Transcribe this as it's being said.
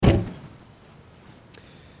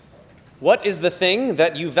What is the thing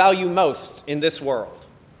that you value most in this world?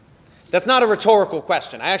 That's not a rhetorical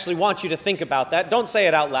question. I actually want you to think about that. Don't say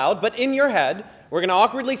it out loud, but in your head, we're going to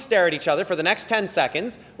awkwardly stare at each other for the next 10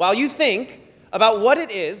 seconds while you think about what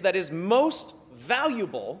it is that is most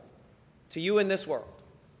valuable to you in this world.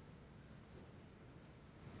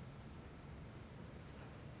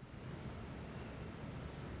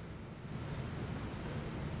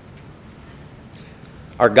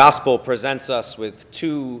 Our gospel presents us with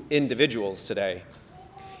two individuals today.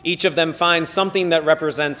 Each of them finds something that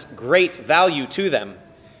represents great value to them,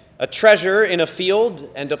 a treasure in a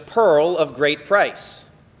field and a pearl of great price.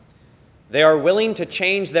 They are willing to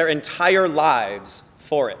change their entire lives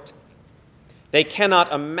for it. They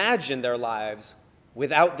cannot imagine their lives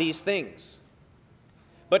without these things.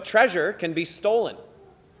 But treasure can be stolen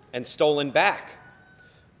and stolen back.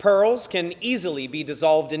 Pearls can easily be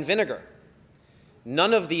dissolved in vinegar.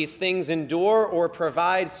 None of these things endure or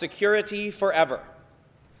provide security forever.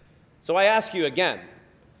 So I ask you again,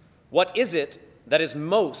 what is it that is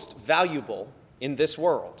most valuable in this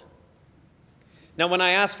world? Now, when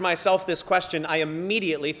I asked myself this question, I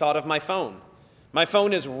immediately thought of my phone. My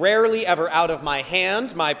phone is rarely ever out of my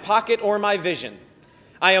hand, my pocket, or my vision.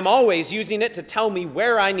 I am always using it to tell me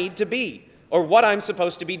where I need to be or what I'm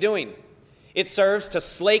supposed to be doing. It serves to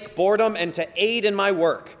slake boredom and to aid in my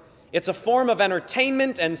work. It's a form of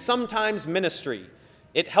entertainment and sometimes ministry.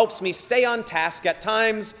 It helps me stay on task at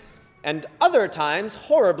times, and other times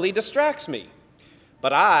horribly distracts me.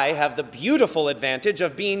 But I have the beautiful advantage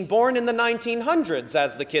of being born in the 1900s,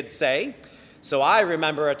 as the kids say. So I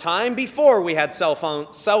remember a time before we had cell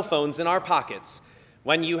phones in our pockets,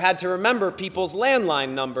 when you had to remember people's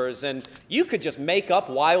landline numbers, and you could just make up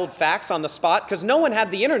wild facts on the spot because no one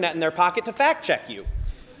had the internet in their pocket to fact check you.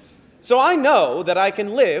 So I know that I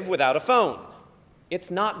can live without a phone. It's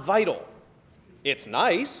not vital. It's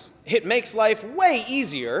nice. It makes life way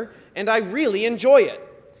easier, and I really enjoy it.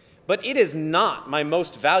 But it is not my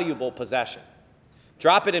most valuable possession.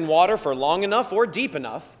 Drop it in water for long enough or deep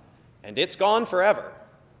enough, and it's gone forever.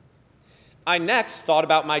 I next thought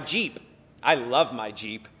about my Jeep. I love my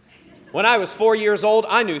Jeep. When I was 4 years old,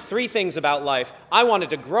 I knew 3 things about life. I wanted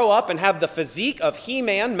to grow up and have the physique of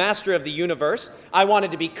He-Man, Master of the Universe. I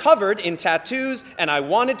wanted to be covered in tattoos, and I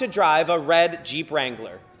wanted to drive a red Jeep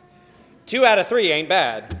Wrangler. 2 out of 3 ain't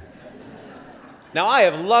bad. Now, I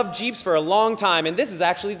have loved Jeeps for a long time, and this is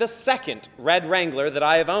actually the second red Wrangler that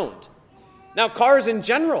I have owned. Now, cars in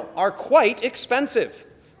general are quite expensive.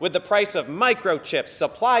 With the price of microchips,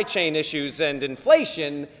 supply chain issues, and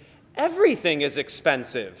inflation, everything is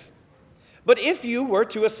expensive. But if you were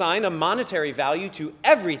to assign a monetary value to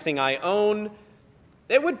everything I own,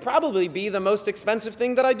 it would probably be the most expensive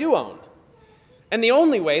thing that I do own. And the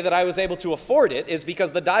only way that I was able to afford it is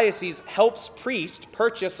because the diocese helps priests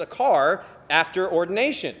purchase a car after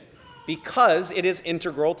ordination, because it is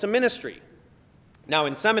integral to ministry. Now,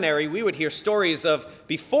 in seminary, we would hear stories of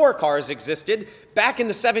before cars existed, back in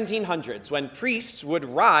the 1700s, when priests would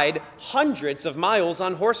ride hundreds of miles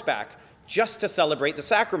on horseback just to celebrate the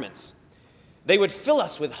sacraments. They would fill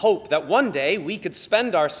us with hope that one day we could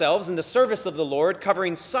spend ourselves in the service of the Lord,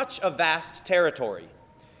 covering such a vast territory.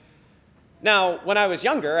 Now, when I was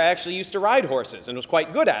younger, I actually used to ride horses and was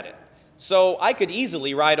quite good at it. So I could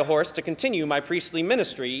easily ride a horse to continue my priestly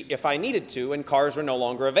ministry if I needed to and cars were no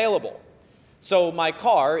longer available. So my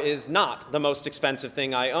car is not the most expensive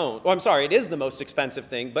thing I own. Oh, I'm sorry, it is the most expensive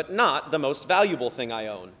thing, but not the most valuable thing I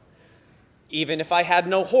own. Even if I had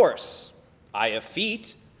no horse, I have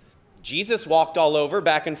feet. Jesus walked all over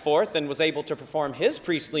back and forth and was able to perform his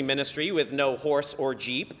priestly ministry with no horse or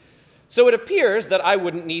jeep. So it appears that I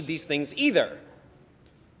wouldn't need these things either.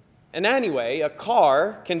 And anyway, a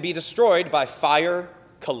car can be destroyed by fire,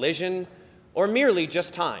 collision, or merely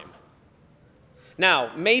just time.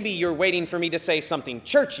 Now, maybe you're waiting for me to say something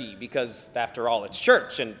churchy, because after all, it's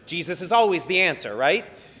church, and Jesus is always the answer, right?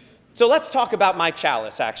 So let's talk about my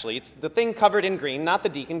chalice, actually. It's the thing covered in green, not the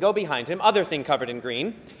deacon. Go behind him. Other thing covered in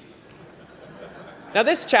green. Now,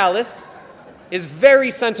 this chalice is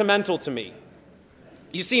very sentimental to me.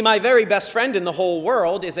 You see, my very best friend in the whole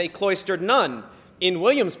world is a cloistered nun in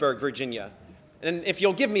Williamsburg, Virginia. And if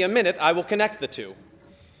you'll give me a minute, I will connect the two.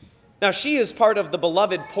 Now, she is part of the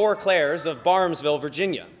beloved Poor Clares of Barhamsville,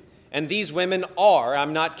 Virginia. And these women are,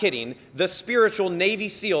 I'm not kidding, the spiritual Navy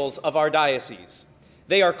SEALs of our diocese.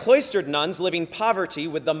 They are cloistered nuns living poverty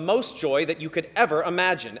with the most joy that you could ever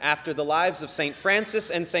imagine after the lives of St. Francis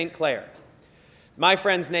and St. Clare. My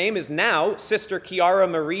friend's name is now Sister Chiara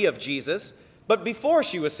Marie of Jesus, but before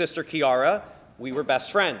she was Sister Chiara, we were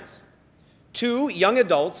best friends. two young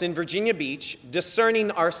adults in Virginia Beach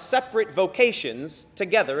discerning our separate vocations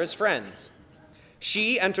together as friends.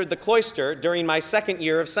 She entered the cloister during my second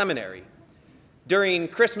year of seminary. During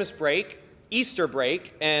Christmas break, Easter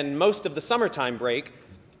break, and most of the summertime break,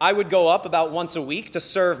 I would go up about once a week to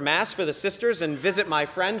serve Mass for the sisters and visit my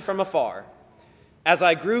friend from afar. As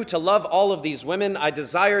I grew to love all of these women, I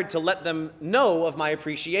desired to let them know of my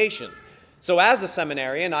appreciation. So as a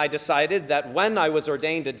seminarian, I decided that when I was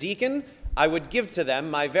ordained a deacon, I would give to them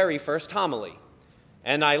my very first homily.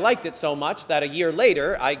 And I liked it so much that a year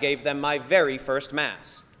later, I gave them my very first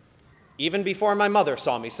Mass, even before my mother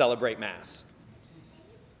saw me celebrate Mass.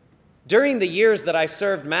 During the years that I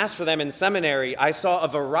served Mass for them in seminary, I saw a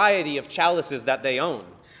variety of chalices that they own.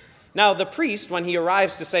 Now, the priest, when he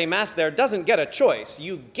arrives to say Mass there, doesn't get a choice.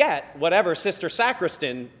 You get whatever Sister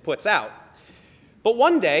Sacristan puts out. But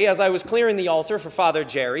one day, as I was clearing the altar for Father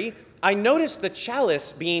Jerry, I noticed the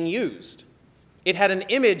chalice being used. It had an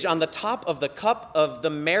image on the top of the cup of the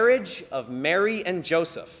marriage of Mary and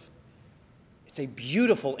Joseph. It's a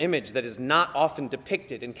beautiful image that is not often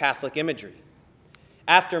depicted in Catholic imagery.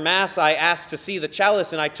 After Mass, I asked to see the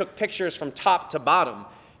chalice, and I took pictures from top to bottom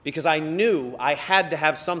because I knew I had to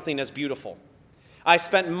have something as beautiful. I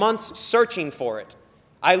spent months searching for it.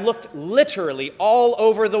 I looked literally all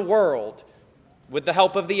over the world with the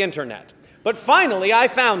help of the internet. But finally, I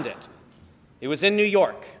found it. It was in New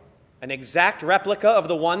York, an exact replica of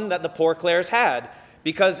the one that the Poor Clares had,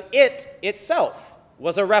 because it itself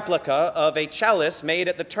was a replica of a chalice made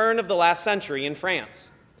at the turn of the last century in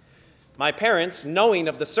France. My parents, knowing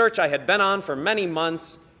of the search I had been on for many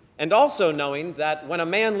months, and also knowing that when a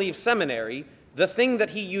man leaves seminary, the thing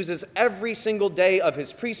that he uses every single day of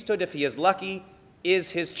his priesthood, if he is lucky,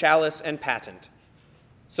 is his chalice and patent.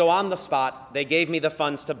 So on the spot, they gave me the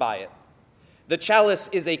funds to buy it. The chalice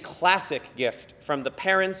is a classic gift from the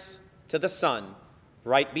parents to the son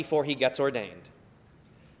right before he gets ordained.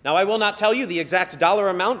 Now, I will not tell you the exact dollar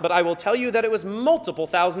amount, but I will tell you that it was multiple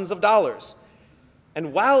thousands of dollars.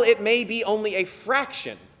 And while it may be only a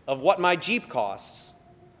fraction of what my Jeep costs,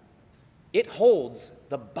 it holds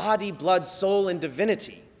the body, blood, soul, and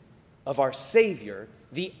divinity of our Savior,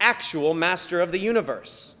 the actual Master of the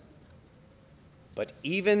universe. But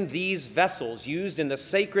even these vessels used in the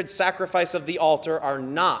sacred sacrifice of the altar are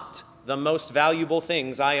not the most valuable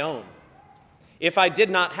things I own. If I did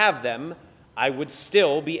not have them, I would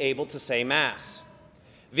still be able to say Mass.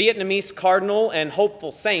 Vietnamese cardinal and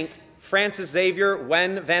hopeful saint Francis Xavier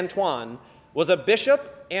Nguyen Van Thuan was a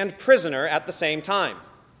bishop and prisoner at the same time.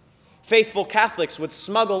 Faithful Catholics would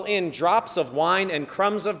smuggle in drops of wine and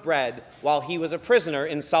crumbs of bread while he was a prisoner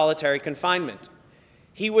in solitary confinement.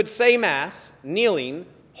 He would say Mass, kneeling,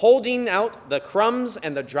 holding out the crumbs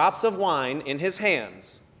and the drops of wine in his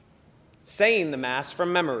hands, saying the Mass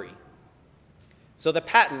from memory. So the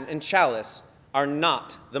paten and chalice are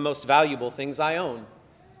not the most valuable things I own.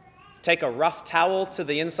 Take a rough towel to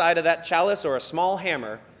the inside of that chalice or a small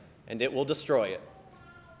hammer, and it will destroy it.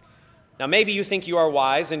 Now, maybe you think you are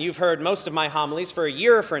wise, and you've heard most of my homilies for a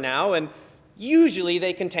year for now, and usually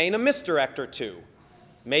they contain a misdirect or two.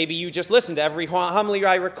 Maybe you just listen to every homily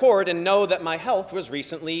I record and know that my health was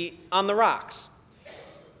recently on the rocks.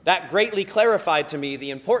 That greatly clarified to me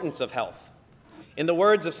the importance of health. In the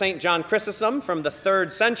words of St. John Chrysostom from the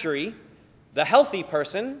 3rd century, the healthy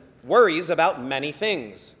person worries about many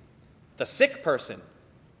things. The sick person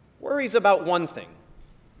worries about one thing.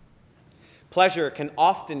 Pleasure can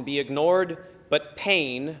often be ignored, but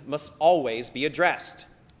pain must always be addressed.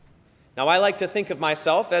 Now, I like to think of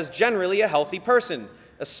myself as generally a healthy person,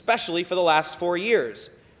 especially for the last 4 years.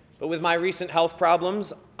 But with my recent health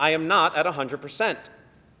problems, I am not at 100%.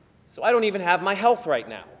 So I don't even have my health right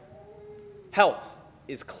now. Health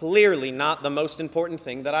is clearly not the most important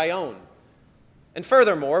thing that I own. And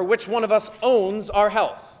furthermore, which one of us owns our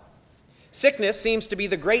health? Sickness seems to be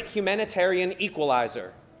the great humanitarian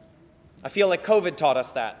equalizer. I feel like COVID taught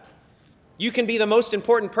us that. You can be the most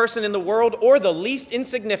important person in the world or the least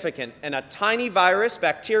insignificant, and a tiny virus,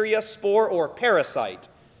 bacteria, spore, or parasite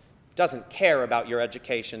doesn't care about your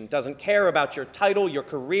education, doesn't care about your title, your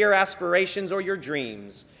career aspirations, or your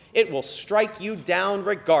dreams. It will strike you down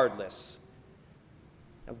regardless.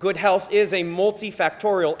 Now, good health is a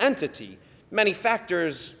multifactorial entity. Many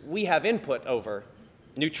factors we have input over: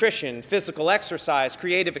 nutrition, physical exercise,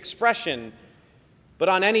 creative expression. But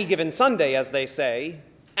on any given Sunday, as they say,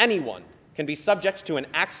 anyone can be subject to an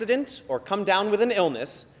accident or come down with an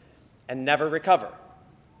illness and never recover.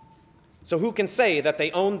 So who can say that they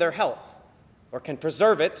own their health or can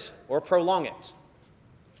preserve it or prolong it?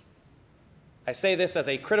 I say this as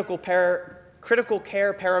a critical care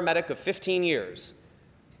paramedic of 15 years.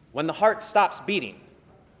 When the heart stops beating,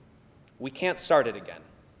 we can't start it again.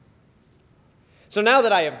 So now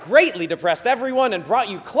that I have greatly depressed everyone and brought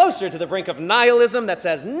you closer to the brink of nihilism that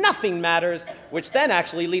says nothing matters, which then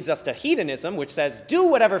actually leads us to hedonism, which says do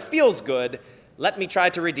whatever feels good, let me try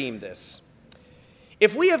to redeem this.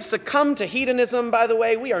 If we have succumbed to hedonism, by the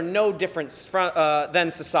way, we are no different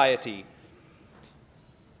than society.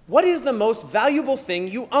 What is the most valuable thing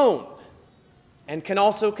you own and can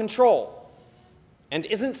also control and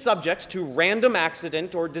isn't subject to random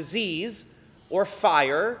accident or disease or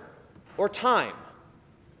fire or time?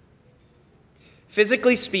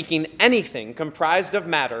 Physically speaking, anything comprised of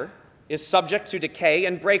matter is subject to decay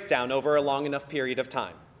and breakdown over a long enough period of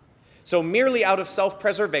time. So merely out of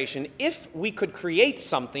self-preservation, if we could create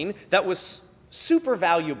something that was super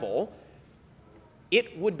valuable,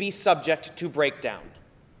 it would be subject to breakdown.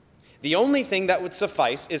 The only thing that would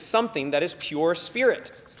suffice is something that is pure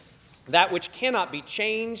spirit, that which cannot be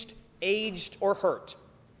changed, aged, or hurt.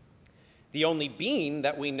 The only being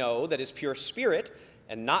that we know that is pure spirit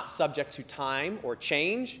and not subject to time or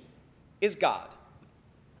change is God.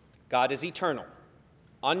 God is eternal,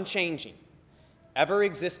 unchanging, ever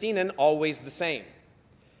existing and always the same.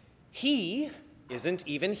 He isn't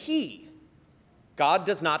even he. God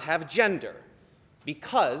does not have gender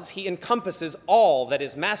because he encompasses all that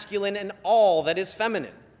is masculine and all that is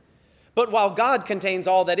feminine. But while God contains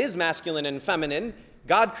all that is masculine and feminine,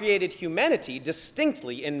 God created humanity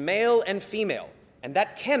distinctly in male and female, and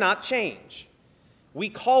that cannot change. We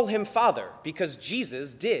call him Father because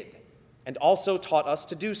Jesus did, and also taught us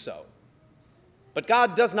to do so. But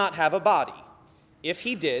God does not have a body. If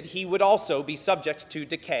he did, he would also be subject to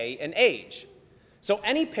decay and age. So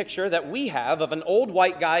any picture that we have of an old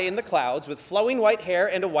white guy in the clouds with flowing white hair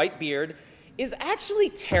and a white beard is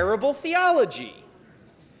actually terrible theology.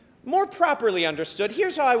 More properly understood,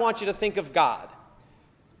 here's how I want you to think of God.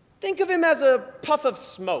 Think of him as a puff of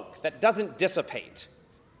smoke that doesn't dissipate.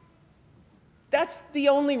 That's the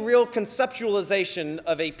only real conceptualization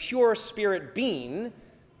of a pure spirit being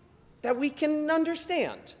that we can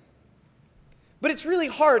understand. But it's really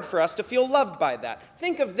hard for us to feel loved by that.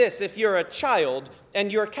 Think of this if you're a child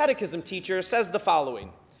and your catechism teacher says the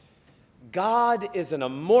following: God is an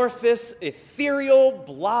amorphous, ethereal,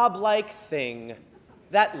 blob-like thing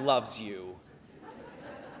that loves you.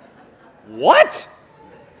 What?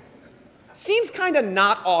 Seems kind of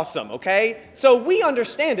not awesome, okay? So we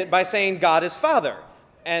understand it by saying God is Father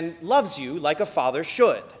and loves you like a father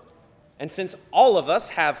should. And since all of us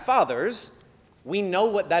have fathers, we know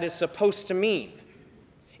what that is supposed to mean.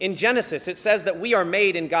 In Genesis, it says that we are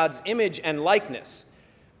made in God's image and likeness.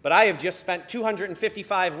 But I have just spent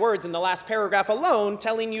 255 words in the last paragraph alone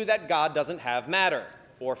telling you that God doesn't have matter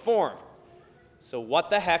or form. So what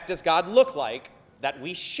the heck does God look like that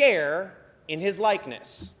we share in his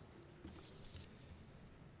likeness?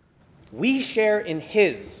 We share in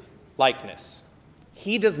his likeness.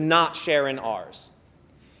 He does not share in ours.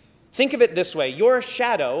 Think of it this way: your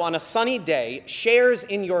shadow on a sunny day shares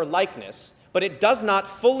in your likeness, but it does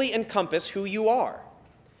not fully encompass who you are.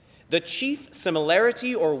 The chief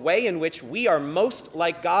similarity or way in which we are most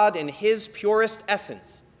like God in his purest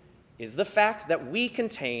essence is the fact that we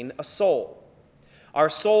contain a soul. Our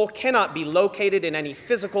soul cannot be located in any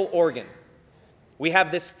physical organ. We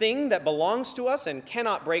have this thing that belongs to us and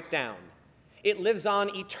cannot break down. It lives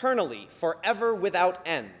on eternally, forever without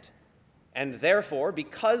end. And therefore,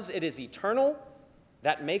 because it is eternal,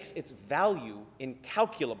 that makes its value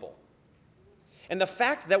incalculable. And the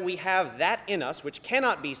fact that we have that in us, which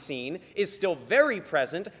cannot be seen, is still very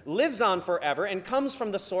present, lives on forever, and comes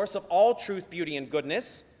from the source of all truth, beauty, and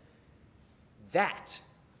goodness, that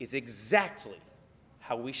is exactly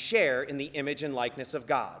how we share in the image and likeness of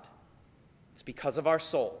God. It's because of our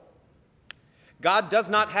soul. God does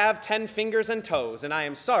not have 10 fingers and toes, and I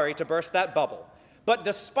am sorry to burst that bubble. But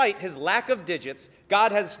despite his lack of digits,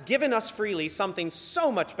 God has given us freely something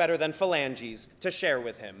so much better than phalanges to share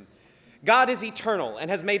with him. God is eternal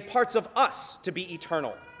and has made parts of us to be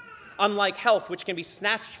eternal. Unlike health, which can be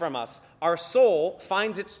snatched from us, our soul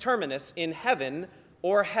finds its terminus in heaven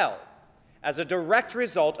or hell as a direct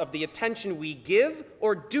result of the attention we give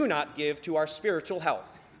or do not give to our spiritual health.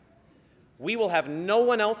 We will have no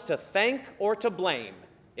one else to thank or to blame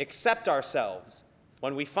except ourselves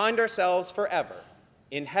when we find ourselves forever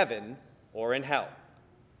in heaven or in hell.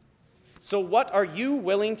 So what are you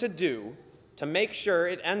willing to do to make sure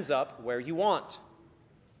it ends up where you want?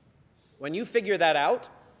 When you figure that out,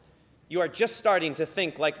 you are just starting to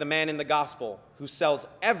think like the man in the gospel who sells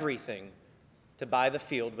everything to buy the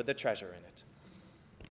field with the treasure in it.